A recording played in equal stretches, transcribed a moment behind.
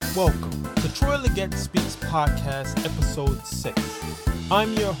Welcome to Troy Leggett Speaks Podcast, Episode 6.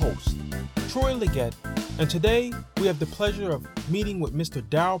 I'm your host, Troy Leggett, and today we have the pleasure of meeting with Mr.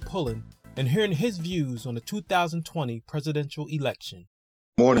 Darryl Pullen and hearing his views on the 2020 presidential election.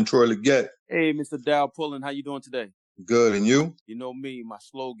 Morning, Troy Leggett. Hey, Mr. Darryl Pullen, how you doing today? Good, and you? You know me, my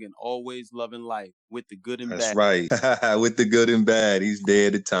slogan, always loving life, with the good and bad. That's right, with the good and bad. He's day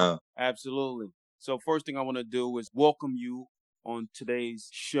at a time. Absolutely. So first thing I want to do is welcome you on today's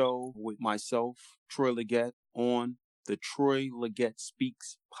show with myself, Troy Leggett, on the Troy Leggett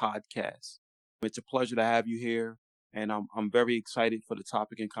Speaks Podcast. It's a pleasure to have you here, and I'm very excited for the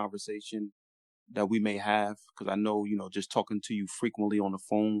topic and conversation that we may have, because I know, just talking to you frequently on the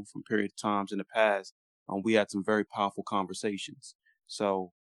phone from period of times in the past, we had some very powerful conversations.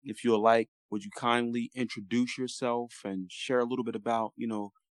 So if you're like, would you kindly introduce yourself and share a little bit about,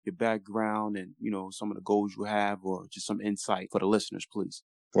 your background and, some of the goals you have, or just some insight for the listeners, please?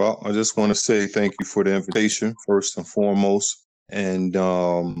 Well, I just want to say thank you for the invitation, first and foremost. And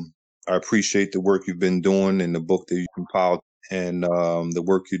I appreciate the work you've been doing and the book that you compiled, and the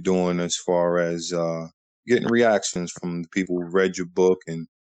work you're doing as far as getting reactions from the people who read your book and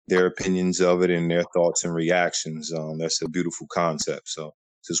their opinions of it and their thoughts and reactions. That's a beautiful concept. So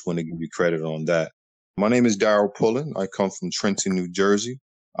just want to give you credit on that. My name is Darryl Pullen. I come from Trenton, New Jersey.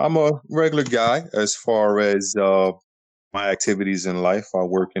 I'm a regular guy as far as my activities in life. I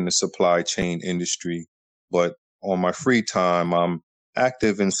work in the supply chain industry, but on my free time, I'm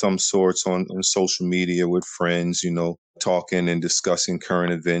active in some sorts on social media with friends, talking and discussing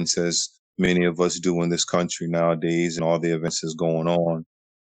current events, as many of us do in this country nowadays, and all the events that's going on.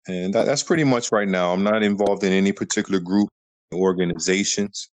 And that's pretty much right now. I'm not involved in any particular group or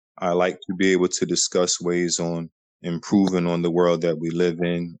organizations. I like to be able to discuss ways on improving on the world that we live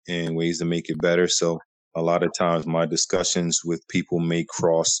in and ways to make it better. So a lot of times my discussions with people may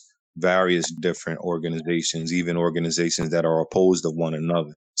cross various different organizations, even organizations that are opposed to one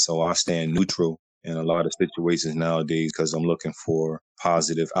another. So I stand neutral in a lot of situations nowadays because I'm looking for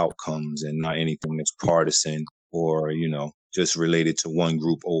positive outcomes and not anything that's partisan or, just related to one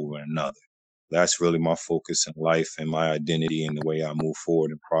group over another. That's really my focus in life and my identity and the way I move forward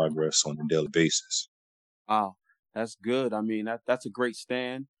and progress on a daily basis. Wow, that's good. I mean, that's a great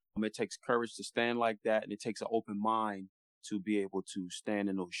stand. It takes courage to stand like that, and it takes an open mind to be able to stand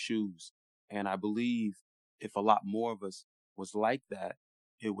in those shoes. And I believe if a lot more of us was like that,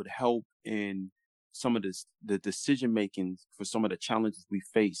 it would help in some of the decision making for some of the challenges we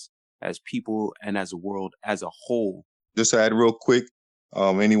face as people and as a world as a whole. Just to add real quick,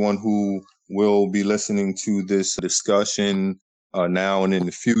 anyone who will be listening to this discussion now and in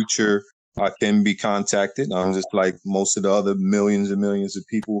the future, I can be contacted. I'm just like most of the other millions and millions of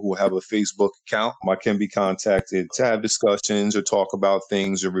people who have a Facebook account. I can be contacted to have discussions or talk about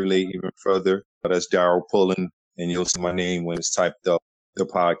things or relate even further. That's Darryl Pullen, and you'll see my name when it's typed up, the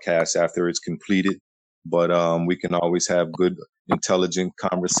podcast, after it's completed. But we can always have good, intelligent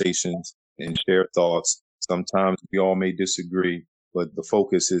conversations and share thoughts. Sometimes we all may disagree, but the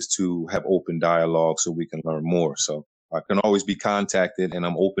focus is to have open dialogue so we can learn more. So I can always be contacted, and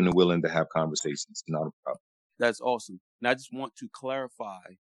I'm open and willing to have conversations. Not a problem. That's awesome. And I just want to clarify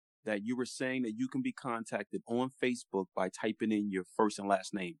that you were saying that you can be contacted on Facebook by typing in your first and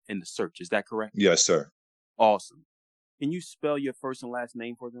last name in the search. Is that correct? Yes, sir. Awesome. Can you spell your first and last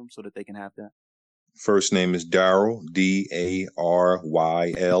name for them so that they can have that? First name is Darryl, Darryl.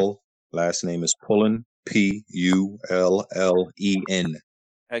 Last name is Pullen, Pullen.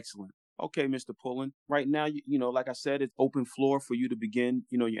 Excellent. Okay, Mr. Pullen. Right now, like I said, it's open floor for you to begin,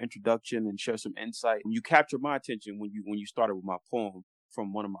 your introduction and share some insight. You captured my attention when you started with my poem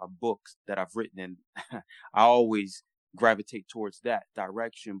from one of my books that I've written, and I always gravitate towards that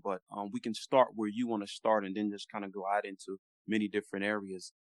direction. But we can start where you want to start, and then just kind of go out into many different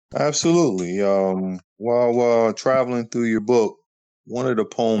areas. Absolutely. While traveling through your book, one of the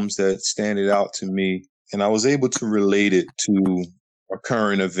poems that standed out to me, and I was able to relate it to a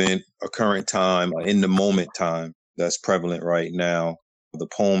current event, a current time, in the moment time that's prevalent right now. The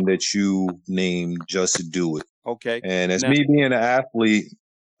poem that you named, Just Do It. Okay. And as me being an athlete,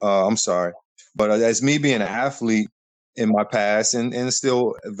 as me being an athlete in my past and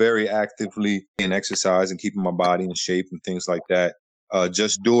still very actively in exercise and keeping my body in shape and things like that,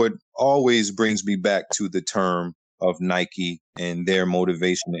 Just Do It always brings me back to the term of Nike and their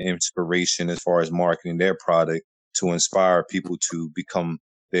motivation and inspiration as far as marketing their product to inspire people to become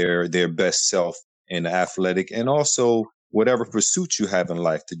their best self in athletic and also whatever pursuit you have in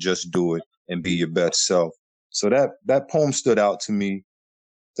life, to just do it and be your best self. So that poem stood out to me.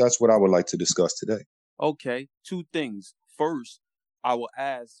 That's what I would like to discuss today. Okay, two things. First, I will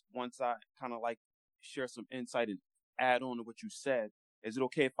ask, once I kind of like share some insight and add on to what you said, is it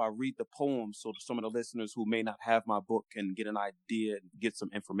okay if I read the poem so some of the listeners who may not have my book can get an idea and get some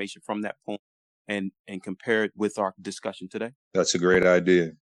information from that poem and compare it with our discussion today? That's a great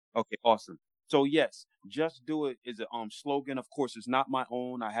idea. Okay, awesome. So yes, Just Do It is a slogan. Of course, it's not my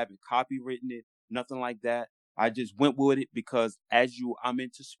own. I haven't copywritten it, nothing like that. I just went with it because I'm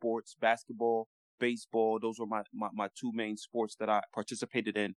into sports, basketball, baseball. Those were my two main sports that I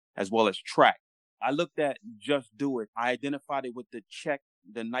participated in, as well as track. I looked at Just Do It. I identified it with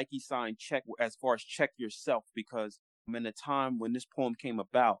the Nike sign check, as far as check yourself, because in the time when this poem came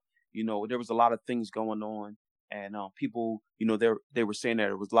about, there was a lot of things going on, and people, they were saying that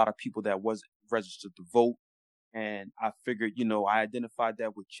there was a lot of people that wasn't registered to vote. And I figured, I identified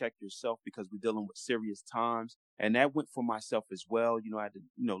that with check yourself because we're dealing with serious times. And that went for myself as well. I had to,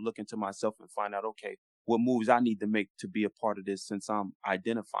 look into myself and find out, okay, what moves I need to make to be a part of this, since I'm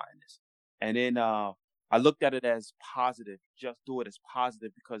identifying this. And then I looked at it as positive. Just Do It as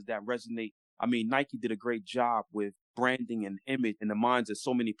positive because that resonate. I mean, Nike did a great job with branding and image in the minds of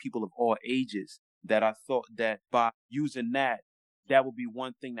so many people of all ages, that I thought that by using that would be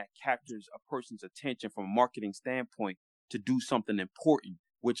one thing that captures a person's attention from a marketing standpoint to do something important,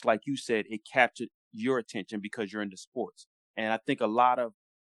 which, like you said, it captured your attention because you're into sports. And I think a lot of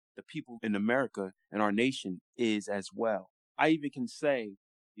the people in America and our nation is as well. I even can say,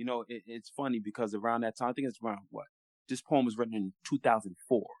 it's funny because around that time, I think it's around this poem was written in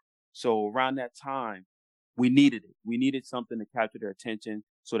 2004. So around that time, we needed it. We needed something to capture their attention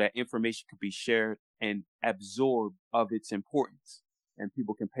so that information could be shared and absorbed of its importance, and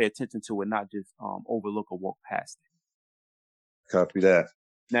people can pay attention to it, not just overlook or walk past it. Copy that.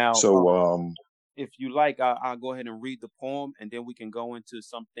 Now, So, if you like, I'll go ahead and read the poem, and then we can go into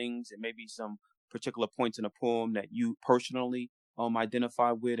some things and maybe some particular points in the poem that you personally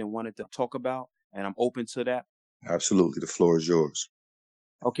identify with and wanted to talk about. And I'm open to that. Absolutely. The floor is yours.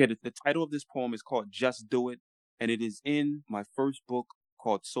 Okay, the title of this poem is called Just Do It, and it is in my first book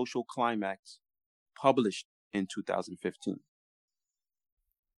called Social Climax, published in 2015.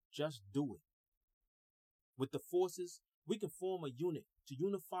 Just do it. With the forces, we can form a unit to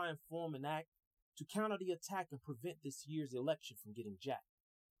unify and form an act to counter the attack and prevent this year's election from getting jacked.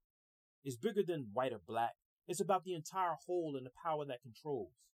 It's bigger than white or black. It's about the entire whole and the power that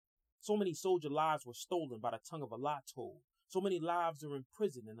controls. So many soldier lives were stolen by the tongue of a lie told. So many lives are in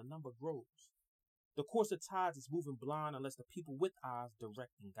prison and the number grows. The course of tides is moving blind unless the people with eyes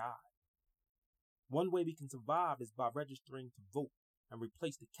direct and guide. One way we can survive is by registering to vote and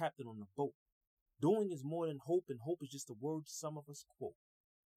replace the captain on the boat. Doing is more than hope, and hope is just a word some of us quote.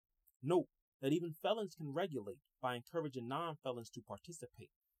 Note that even felons can regulate by encouraging non-felons to participate,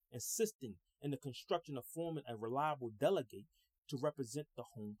 insisting in the construction of forming a reliable delegate to represent the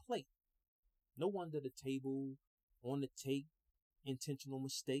home plate. No under the table, on the take, intentional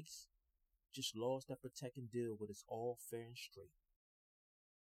mistakes, just laws that protect and deal with us all fair and straight.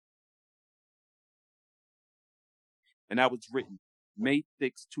 And that was written May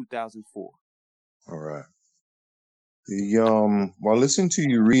 6, 2004. All right. While listening to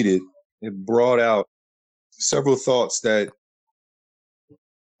you read it, it brought out several thoughts that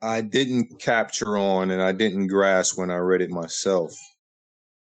I didn't capture on and I didn't grasp when I read it myself,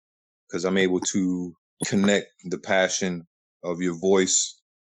 because I'm able to connect the passion of your voice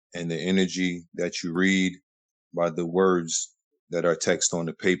and the energy that you read by the words that are text on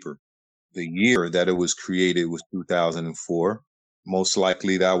the paper. The year that it was created was 2004. Most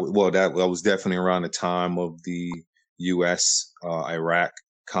likely that was definitely around the time of the U.S. Iraq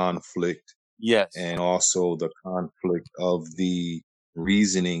conflict. Yes. And also the conflict of the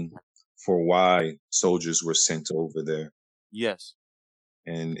reasoning for why soldiers were sent over there. Yes.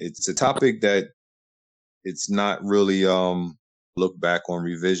 And it's a topic that it's not really look back on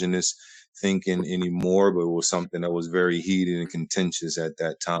revisionist thinking anymore, but it was something that was very heated and contentious at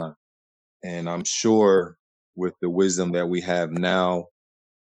that time. And I'm sure with the wisdom that we have now,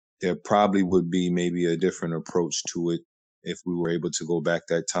 there probably would be maybe a different approach to it if we were able to go back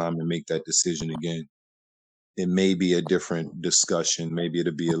that time and make that decision again. It may be a different discussion. Maybe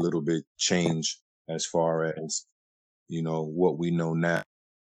it'll be a little bit changed as far as, what we know now.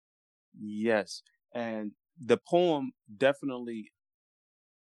 Yes. And the poem definitely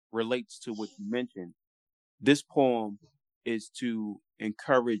relates to what you mentioned. This poem is to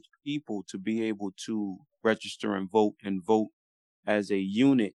encourage people to be able to register and vote as a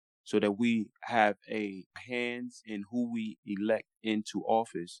unit so that we have a hands in who we elect into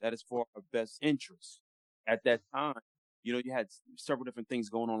office. That is for our best interests. At that time, you had several different things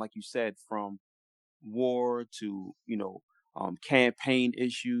going on, like you said, from war to, campaign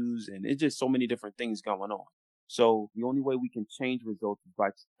issues, and it's just so many different things going on. So the only way we can change results is by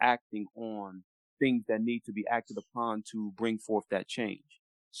acting on things that need to be acted upon to bring forth that change.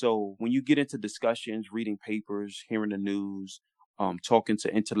 So when you get into discussions, reading papers, hearing the news, talking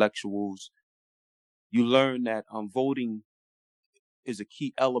to intellectuals, you learn that voting is a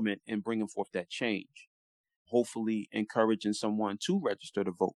key element in bringing forth that change, hopefully encouraging someone to register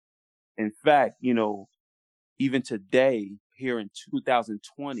to vote. In fact, even today, here in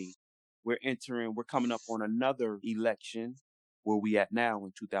 2020, we're coming up on another election where we at now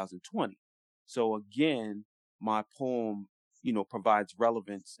in 2020. So again, my poem, provides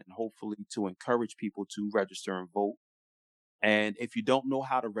relevance and hopefully to encourage people to register and vote. And if you don't know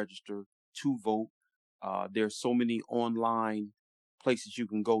how to register to vote, there's so many online places you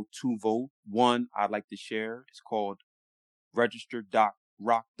can go to vote. One I'd like to share is called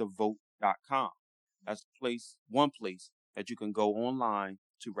register.rockthevote.com. That's one place that you can go online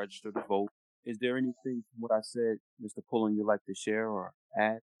to register to vote. Is there anything from what I said, Mr. Pullen, you'd like to share or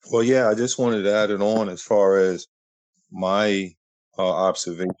add? Well, yeah, I just wanted to add it on as far as my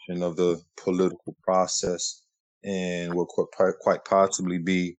observation of the political process and what could quite possibly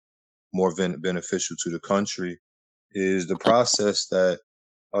be more beneficial to the country is the process that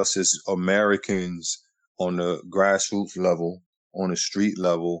us as Americans on the grassroots level, on the street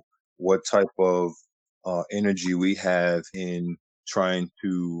level, what type of energy we have in trying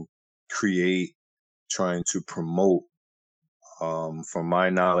to create, trying to promote. From my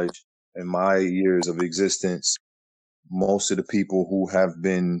knowledge and my years of existence, most of the people who have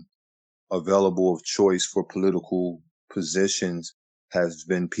been available of choice for political positions has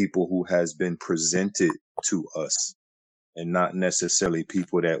been people who has been presented to us and not necessarily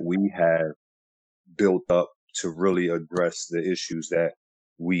people that we have built up to really address the issues that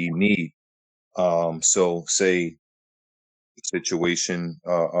we need. So say the situation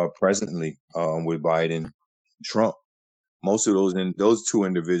presently with Biden, Trump, most of those two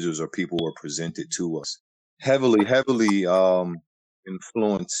individuals are people who are presented to us heavily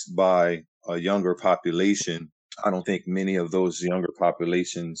influenced by a younger population. I don't think many of those younger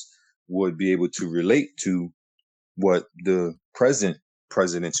populations would be able to relate to what the present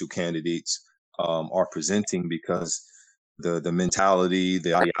presidential candidates are presenting, because the mentality,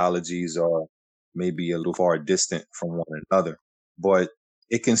 the ideologies are maybe a little far distant from one another. But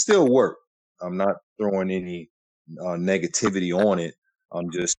it can still work. I'm not throwing any negativity on it.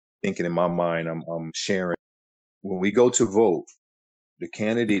 I'm just thinking in my mind, I'm sharing. When we go to vote, the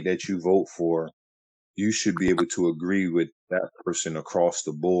candidate that you vote for, you should be able to agree with that person across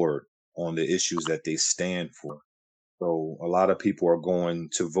the board on the issues that they stand for. So a lot of people are going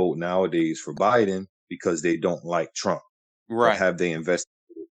to vote nowadays for Biden because they don't like Trump. But Right. have they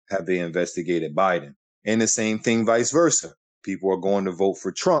investigated Biden? And the same thing vice versa. People are going to vote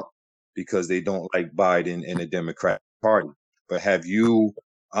for Trump because they don't like Biden and the Democratic Party. But have you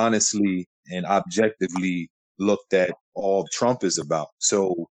honestly and objectively looked at all Trump is about?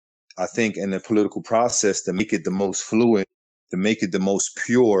 So I think in the political process, to make it the most fluid, to make it the most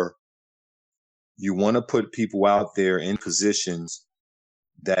pure, you want to put people out there in positions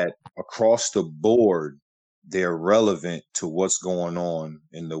that across the board, they're relevant to what's going on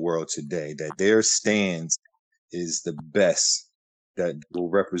in the world today, that their stance is the best that will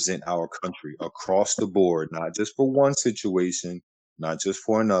represent our country across the board, not just for one situation, not just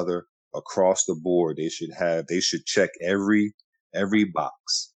for another, across the board. They should check every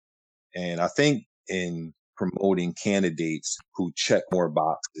box. And I think in promoting candidates who check more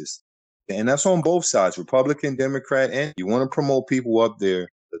boxes, and that's on both sides, Republican, Democrat, and you want to promote people up there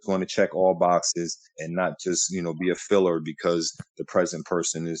that's going to check all boxes and not just, be a filler because the present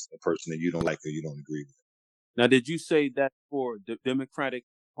person is a person that you don't like or you don't agree with. Now, did you say that for the Democratic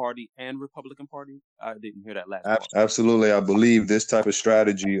Party and Republican Party? I didn't hear that last part. Absolutely. I believe this type of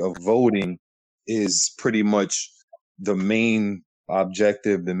strategy of voting is pretty much the main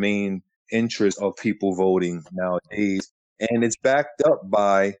objective, the main interest of people voting nowadays. And it's backed up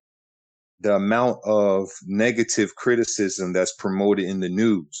by the amount of negative criticism that's promoted in the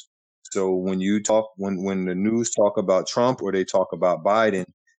news. So when the news talk about Trump or they talk about Biden,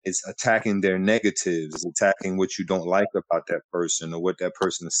 it's attacking their negatives, it's attacking what you don't like about that person or what that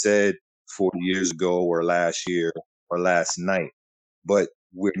person said 40 years ago or last year or last night. But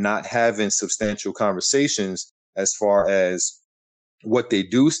we're not having substantial conversations as far as what they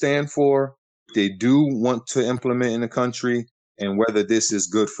do stand for, they do want to implement in the country, and whether this is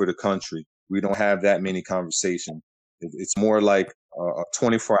good for the country. We don't have that many conversations. It's more like a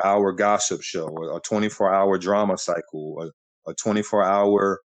 24-hour gossip show, a 24-hour drama cycle, a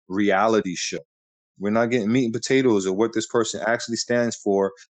 24-hour reality show. We're not getting meat and potatoes of what this person actually stands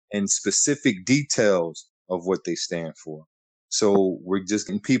for and specific details of what they stand for. So we're just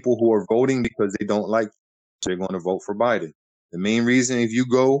getting people who are voting because they don't like, they're going to vote for Biden. The main reason, if you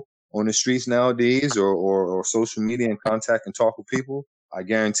go on the streets nowadays or social media and contact and talk with people, I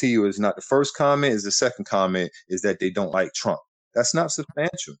guarantee you it's not the first comment, is the second comment is that they don't like Trump. That's not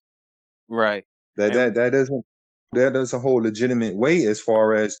substantial. Right. That doesn't hold legitimate weight as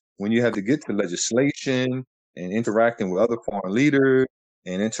far as when you have to get to legislation and interacting with other foreign leaders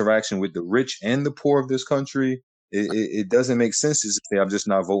and interaction with the rich and the poor of this country. It doesn't make sense to say, I'm just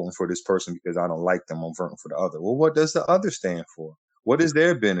not voting for this person because I don't like them. I'm voting for the other. Well, what does the other stand for? What is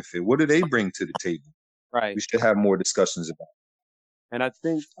their benefit? What do they bring to the table? Right. We should have more discussions about it. And I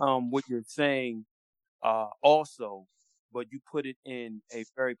think what you're saying also, but you put it in a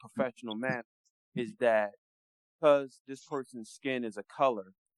very professional manner, is that because this person's skin is a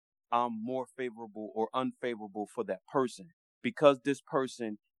color, I'm more favorable or unfavorable for that person. Because this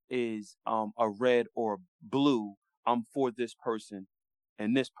person is a red or blue, I'm for this person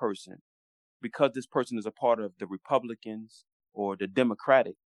and this person. Because this person is a part of the Republicans or the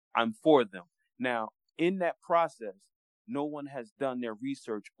Democratic, I'm for them. Now, in that process, no one has done their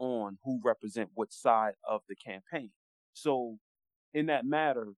research on who represent what side of the campaign. So in that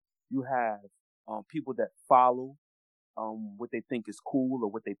matter, you have people that follow what they think is cool or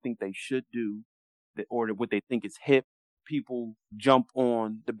what they think they should do, or what they think is hip. People jump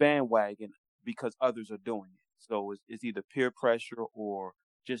on the bandwagon because others are doing it. So it's either peer pressure or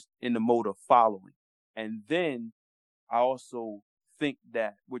just in the mode of following. And then I also think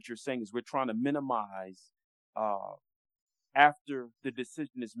that what you're saying is we're trying to minimize after the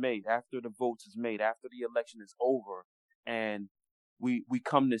decision is made, after the votes is made, after the election is over, and we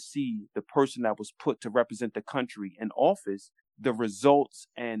come to see the person that was put to represent the country in office, the results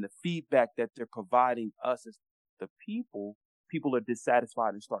and the feedback that they're providing us as the people are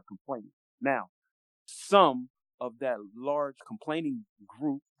dissatisfied and start complaining. Now, some of that large complaining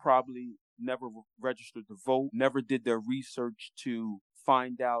group probably never registered to vote, never did their research to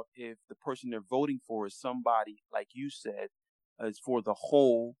find out if the person they're voting for is somebody, like you said, is for the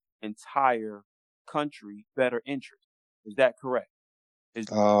whole entire country better interest. Is that correct? Is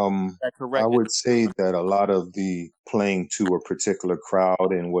that correct? I would say that a lot of the playing to a particular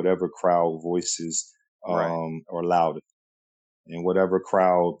crowd and whatever crowd voices are loudest, and whatever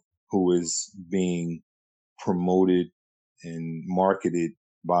crowd who is being promoted and marketed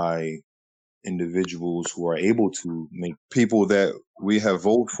by individuals who are able to make people that we have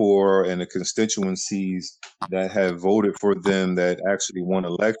voted for and the constituencies that have voted for them that actually won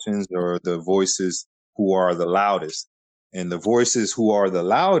elections are the voices who are the loudest. And the voices who are the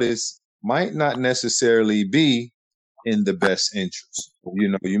loudest might not necessarily be in the best interest. You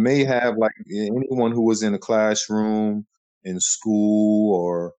know, you may have like anyone who was in a classroom, in school,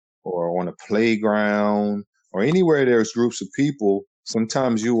 or on a playground, or anywhere there's groups of people.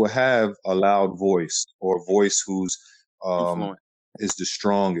 Sometimes you will have a loud voice or a voice who's is the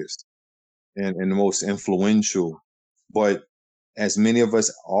strongest and the most influential. But as many of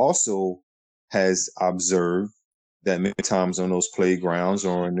us also has observed that many times on those playgrounds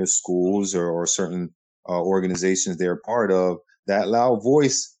or in their schools or certain organizations they're part of, that loud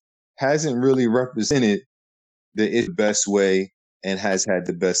voice hasn't really represented the best way and has had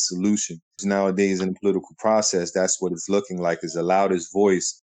the best solution. Nowadays in the political process, that's what it's looking like, is the loudest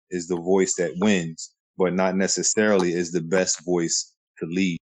voice is the voice that wins, but not necessarily is the best voice to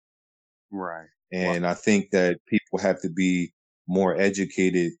lead. Right. And I think that people have to be more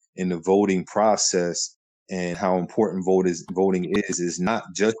educated in the voting process and how important voting is not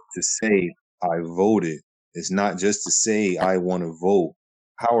just to say I voted. It's not just to say I want to vote.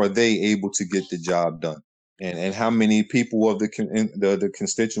 How are they able to get the job done? And how many people of the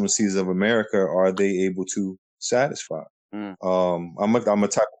constituencies of America are they able to satisfy? I'm a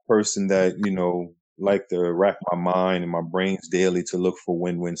type of person that, you know, like to rack my mind and my brains daily to look for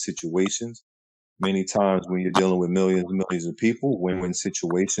win-win situations. Many times when you're dealing with millions and millions of people, win-win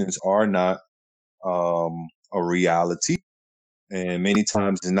situations are not a reality. And many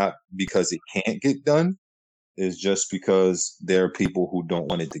times it's not because it can't get done. It's just because there are people who don't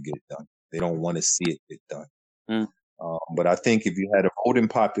want it to get done. They don't want to see it get done. But I think if you had a voting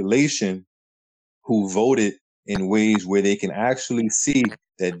population who voted in ways where they can actually see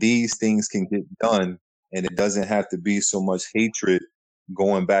that these things can get done and it doesn't have to be so much hatred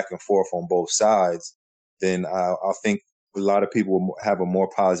going back and forth on both sides, then I think a lot of people will have a more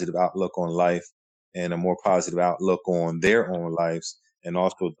positive outlook on life and a more positive outlook on their own lives, and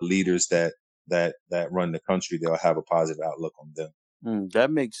also the leaders that run the country, they'll have a positive outlook on them.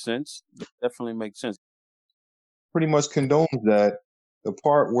 That makes sense. That definitely makes sense. Pretty much condones that. The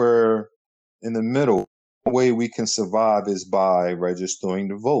part where in the middle, the way we can survive is by registering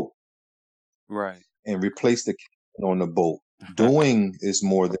to vote Right. and replace the captain on the boat. Doing is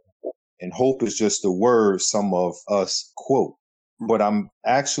more than, and hope is just a word some of us quote. But I'm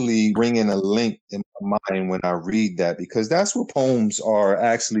actually bringing a link in my mind when I read that, because that's what poems are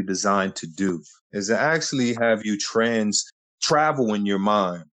actually designed to do, is to actually have you travel in your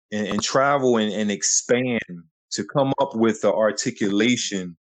mind and travel and expand to come up with the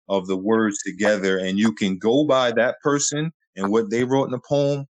articulation of the words together. And you can go by that person and what they wrote in the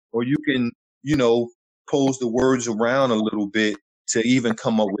poem, or you can, you know, pose the words around a little bit to even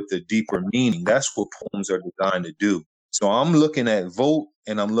come up with a deeper meaning. That's what poems are designed to do. So I'm looking at vote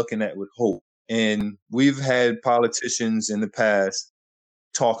and I'm looking at with hope. And we've had politicians in the past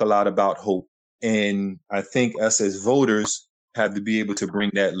talk a lot about hope. And I think us as voters have to be able to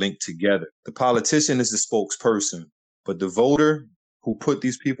bring that link together. The politician is the spokesperson, but the voter who put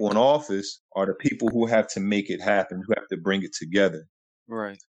these people in office are the people who have to make it happen, who have to bring it together.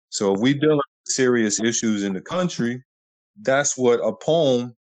 Right. So if we deal with serious issues in the country, that's what a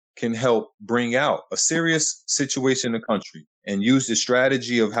poem can help bring out, a serious situation in the country, and use the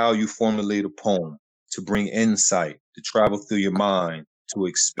strategy of how you formulate a poem to bring insight, to travel through your mind, to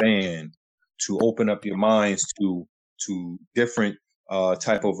expand, to open up your minds to different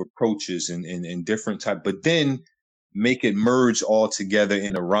type of approaches and different type, but then make it merge all together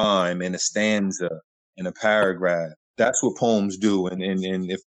in a rhyme, in a stanza, in a paragraph. That's what poems do. And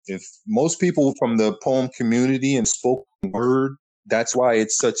if most people from the poem community and spoken word, that's why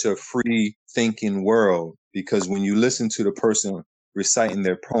it's such a free thinking world. Because when you listen to the person reciting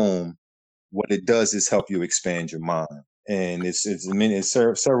their poem, what it does is help you expand your mind. And it's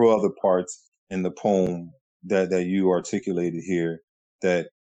several other parts in the poem that you articulated here that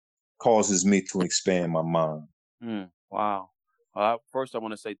causes me to expand my mind. Wow. First, I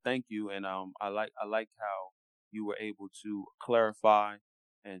want to say thank you, and I like how you were able to clarify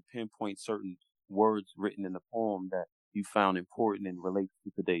and pinpoint certain words written in the poem that you found important and relates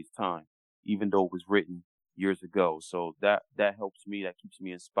to today's time, even though it was written years ago. So that helps me. That keeps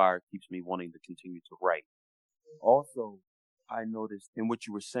me inspired. Keeps me wanting to continue to write. Also, I noticed in what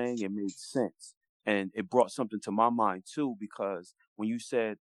you were saying, it made sense. And it brought something to my mind too, because when you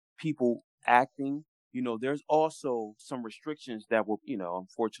said people acting, there's also some restrictions that will,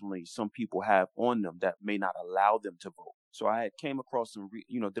 unfortunately, some people have on them that may not allow them to vote. So I had came across did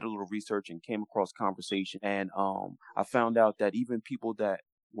a little research and came across conversation. And I found out that even people that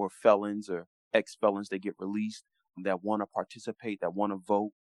were felons or ex-felons, they get released, that want to participate, that want to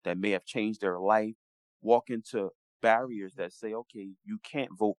vote, that may have changed their life, walk into barriers that say, okay, you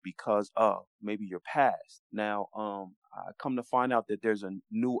can't vote because of maybe your past. Now, I come to find out that there's a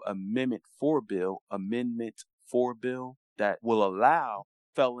new Amendment 4 bill that will allow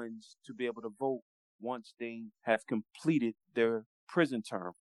felons to be able to vote once they have completed their prison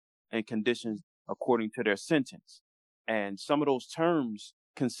term and conditions according to their sentence. And some of those terms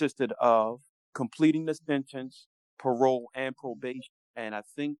consisted of completing the sentence, parole, and probation. And I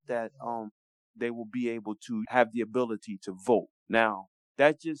think that they will be able to have the ability to vote. Now,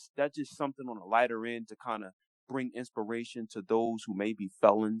 that's just something on a lighter end to kind of bring inspiration to those who may be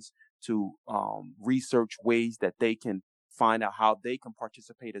felons to research ways that they can find out how they can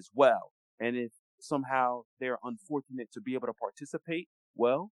participate as well. And if somehow they're unfortunate to be able to participate,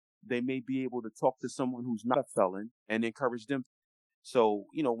 well, they may be able to talk to someone who's not a felon and encourage them. So,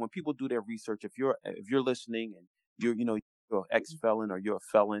 when people do their research, if you're listening and you're an ex-felon or you're a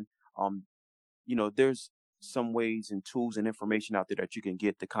felon, there's some ways and tools and information out there that you can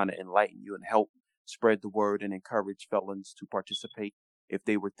get to kind of enlighten you and help spread the word and encourage felons to participate if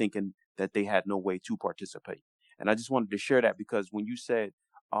they were thinking that they had no way to participate. And I just wanted to share that because when you said,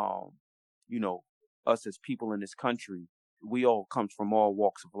 us as people in this country, we all come from all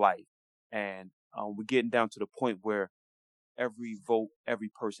walks of life. And we're getting down to the point where every vote, every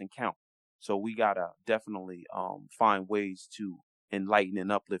person counts. So we got to definitely find ways to enlighten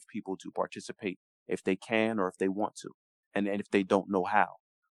and uplift people to participate if they can or if they want to, and if they don't know how,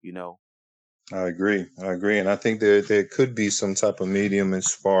 I agree. And I think there could be some type of medium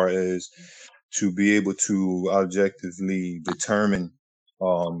as far as to be able to objectively determine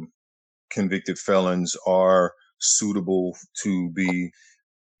convicted felons are suitable to be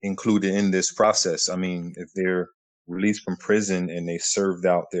included in this process. I mean, if they're released from prison and they served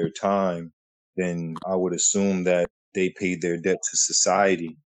out their time, then I would assume that they paid their debt to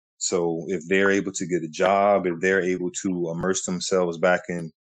society. So if they're able to get a job, if they're able to immerse themselves back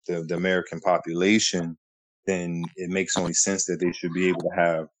in the American population, then it makes only sense that they should be able to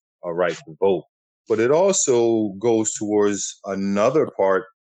have a right to vote. But it also goes towards another part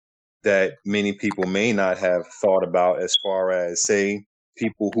that many people may not have thought about, as far as, say,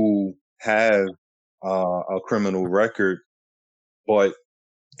 people who have a criminal record, but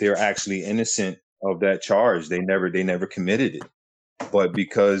they're actually innocent of that charge. They never committed it. But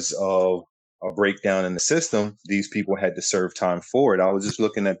because of a breakdown in the system, these people had to serve time for it. I was just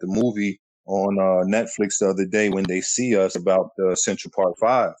looking at the movie on Netflix the other day, When They See Us, about the Central Park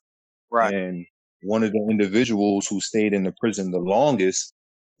Five. Right. And one of the individuals who stayed in the prison the longest,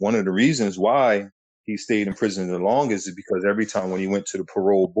 one of the reasons why he stayed in prison the longest is because every time when he went to the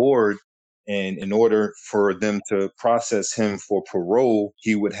parole board, and in order for them to process him for parole,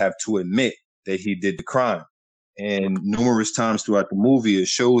 he would have to admit that he did the crime. And numerous times throughout the movie, it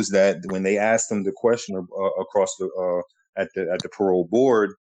shows that when they asked him the question across the at the parole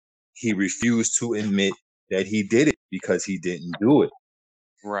board, he refused to admit that he did it because he didn't do it.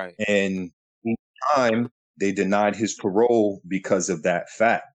 Right. And each time they denied his parole because of that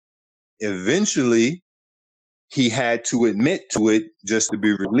fact. Eventually, he had to admit to it just to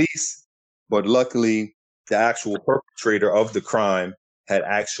be released. But luckily, the actual perpetrator of the crime had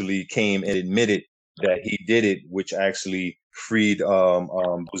actually came and admitted that he did it, which actually freed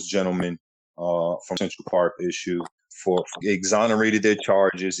those gentlemen from Central Park issue, for exonerated their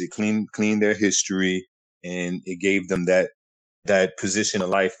charges. It cleaned their history, and it gave them that position of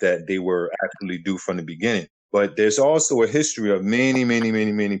life that they were actually due from the beginning. But there's also a history of many, many,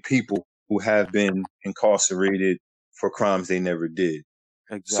 many, many people who have been incarcerated for crimes they never did.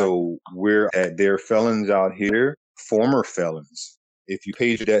 Exactly. So there are felons out here, former felons. If you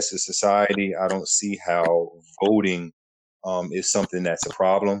pay your debts to society, I don't see how voting is something that's a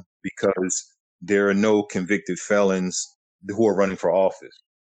problem, because there are no convicted felons who are running for office.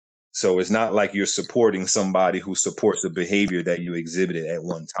 So it's not like you're supporting somebody who supports the behavior that you exhibited at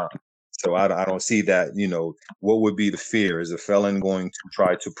one time. So I don't see that, what would be the fear? Is a felon going to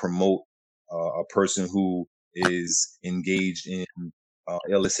try to promote a person who is engaged in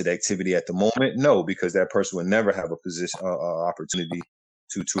illicit activity at the moment? No, because that person would never have a position, opportunity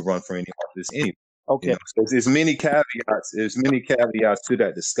to run for any office anyway. Okay. So there's many caveats. There's many caveats to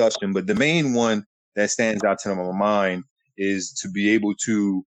that discussion, but the main one that stands out to my mind is to be able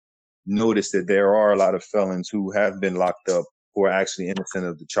to notice that there are a lot of felons who have been locked up who are actually innocent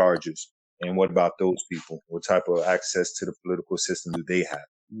of the charges. And what about those people? What type of access to the political system do they have?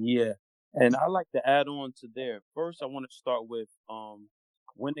 Yeah. And I like to add on to there. First, I want to start with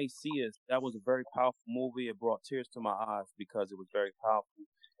When They See Us. That was a very powerful movie. It brought tears to my eyes because it was very powerful.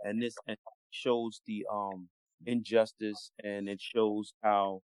 And this shows the injustice, and it shows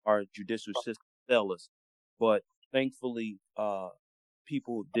how our judicial system fails us. But thankfully,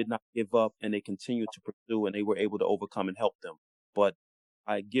 people did not give up, and they continued to pursue, and they were able to overcome and help them. But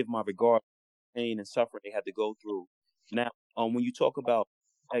I give my regard to the pain and suffering they had to go through. Now, when you talk about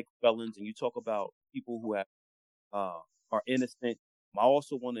ex-felons and you talk about people who have are innocent, I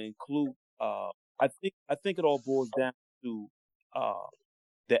also want to include. I think it all boils down to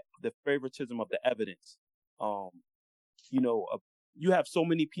the favoritism of the evidence. You have so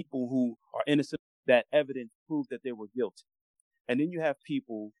many people who are innocent that evidence proved that they were guilty. And then you have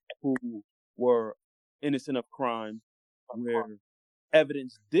people who were innocent of crime where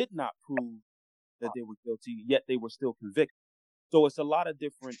evidence did not prove that they were guilty, yet they were still convicted. So it's a lot of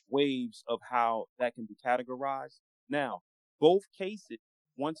different waves of how that can be categorized. Now, both cases,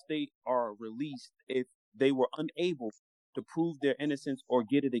 once they are released, if they were unable to prove their innocence or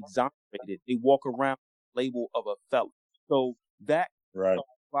get it exonerated, they walk around with the label of a felon. So that, Right.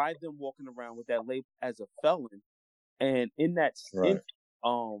 by them walking around with that label as a felon, and in that Right. sense,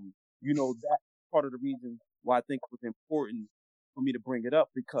 that's part of the reason why I think it was important for me to bring it up,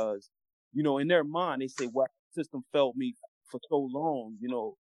 because, in their mind, they say, well, the system failed me for so long,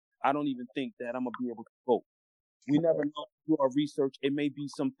 I don't even think that I'm going to be able to vote. We never know through our research. It may be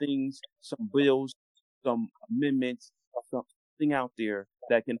some things, some bills, some amendments, something out there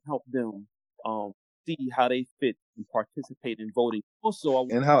that can help them see how they fit and participate in voting. Also,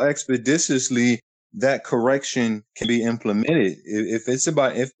 and how expeditiously that correction can be implemented. If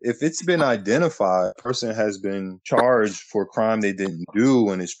it's been identified, a person has been charged for a crime they didn't do,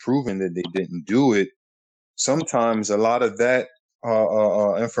 and it's proven that they didn't do it, sometimes a lot of that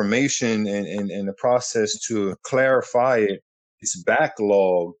information and the process to clarify it is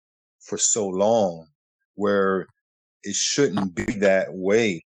backlogged for so long, where it shouldn't be that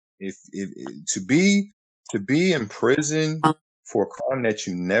way. If to be in prison for a crime that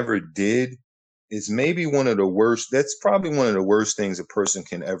you never did is maybe one of the worst. That's probably one of the worst things a person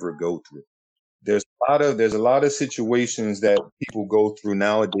can ever go through. there's a lot of situations that people go through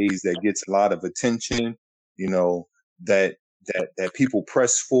nowadays that gets a lot of attention, you know, that that people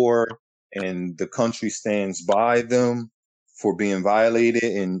press for, and the country stands by them for being violated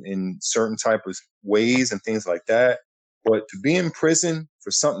in certain type of ways and things like that. But to be in prison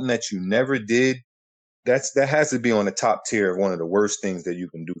for something that you never did, that has to be on the top tier of one of the worst things that you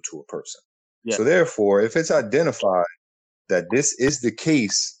can do to a person. Yeah. So therefore, if it's identified that this is the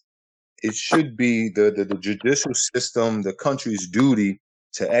case, it should be the judicial system, the country's duty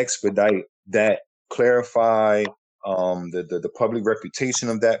to expedite that, clarify the public reputation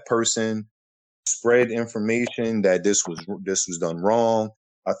of that person, spread information that this was done wrong.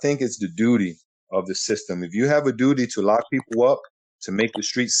 I think it's the duty of the system. If you have a duty to lock people up, to make the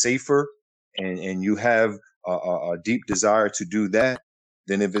streets safer, and you have a deep desire to do that,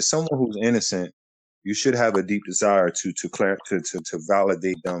 then if it's someone who's innocent, you should have a deep desire to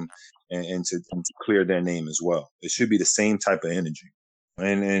validate them and to clear their name as well. It should be the same type of energy.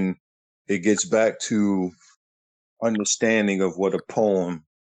 And it gets back to understanding of what a poem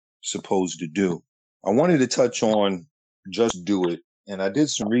supposed to do. I wanted to touch on Just Do It, and I did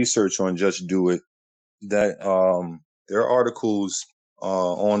some research on Just Do It. That there are articles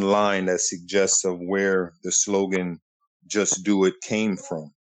online that suggests of where the slogan "Just Do It" came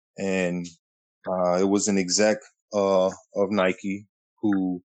from, and it was an exec of Nike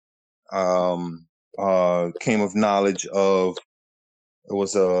who came of knowledge of, it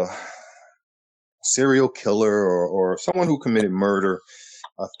was a serial killer or someone who committed murder,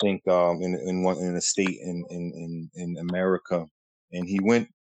 I think, in a state in America, and he went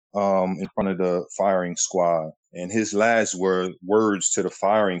in front of the firing squad, and his last words to the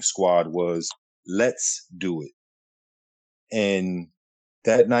firing squad was, "Let's do it." And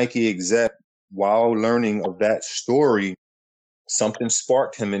that Nike exec, while learning of that story, something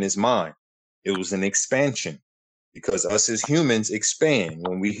sparked him in his mind. It was an expansion, because us as humans expand.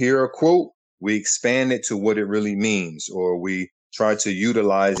 When we hear a quote, we expand it to what it really means, or we try to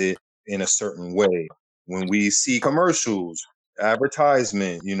utilize it in a certain way. When we see commercials,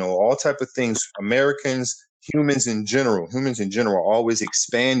 advertisement, all type of things, humans in general, are always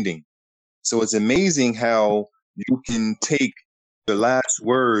expanding. So it's amazing how you can take the last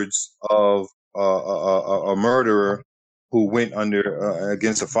words of a murderer who went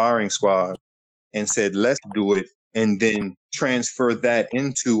against a firing squad and said, "Let's do it," and then transfer that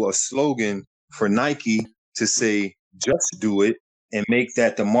into a slogan for Nike to say, "Just do it," and make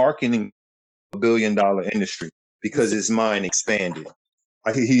that the marketing $1 billion industry, because his mind expanded.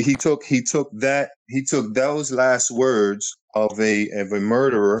 He took those last words of a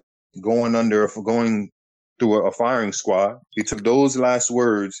murderer going through a firing squad. He took those last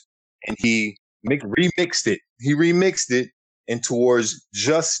words and he remixed it. He remixed it and towards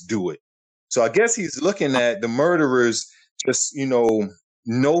 "Just Do It." So I guess he's looking at the murderers just,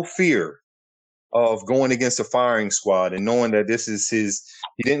 no fear of going against a firing squad, and knowing that this is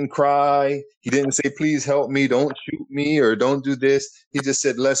he didn't cry. He didn't say, "Please help me, don't shoot me," or "Don't do this." He just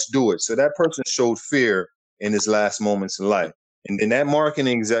said, "Let's do it." So that person showed fear in his last moments in life. And then that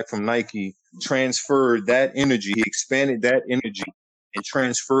marketing exec from Nike transferred that energy. He expanded that energy and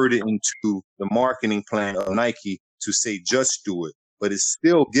transferred it into the marketing plan of Nike to say, "Just do it." But it's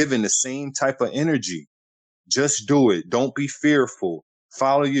still given the same type of energy. Just do it. Don't be fearful.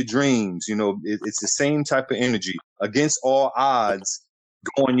 Follow your dreams. It's the same type of energy. Against all odds,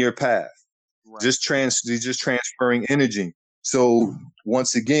 go on your path. Right. Just transferring energy. So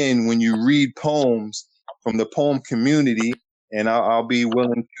once again, when you read poems from the poem community, and I'll be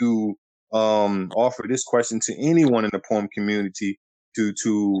willing to offer this question to anyone in the poem community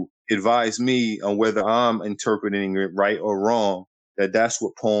to advise me on whether I'm interpreting it right or wrong, that's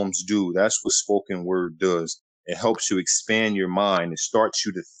what poems do. That's what spoken word does. It helps you expand your mind. It starts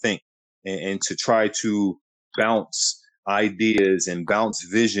you to think and to try to bounce ideas and bounce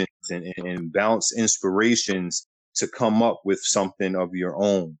visions and bounce inspirations to come up with something of your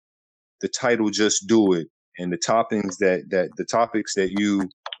own. The title, "Just Do It," and the topics that you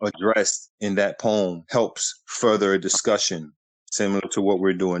addressed in that poem helps further a discussion similar to what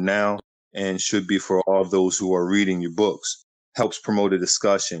we're doing now, and should be for all of those who are reading your books. Helps promote a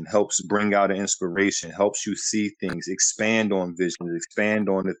discussion, helps bring out an inspiration, helps you see things, expand on visions, expand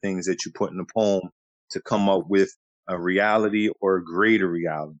on the things that you put in the poem to come up with a reality or a greater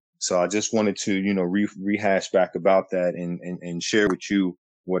reality. So I just wanted to, rehash back about that and share with you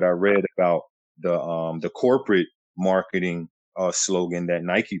what I read about the corporate marketing slogan that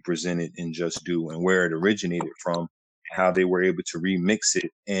Nike presented in Just Do, and where it originated from, how they were able to remix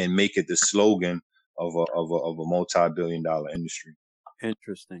it and make it the slogan of a multi-billion-dollar industry.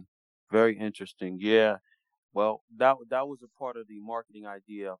 Interesting. Very interesting. Yeah. Well, that was a part of the marketing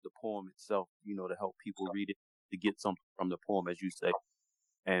idea of the poem itself, to help people read it, to get something from the poem, as you say,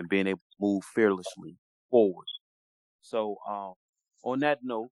 and being able to move fearlessly forward. So, on that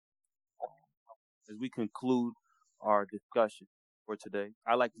note, as we conclude our discussion for today,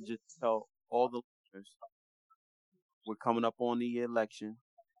 I'd like to just tell all the listeners we're coming up on the election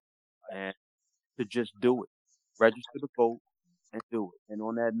and to just do it. Register to vote and do it. And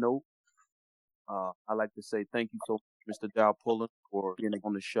on that note, I'd like to say thank you so much, Mr. Dow Pullen, for being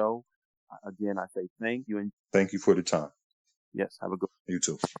on the show. Again, I say thank you. And Thank you for the time. yes, have a good You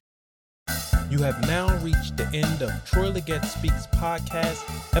too. You have now reached the end of Troy Leggett Speaks Podcast,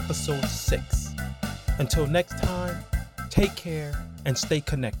 Episode 6. Until next time, take care and stay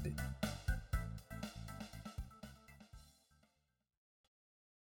connected.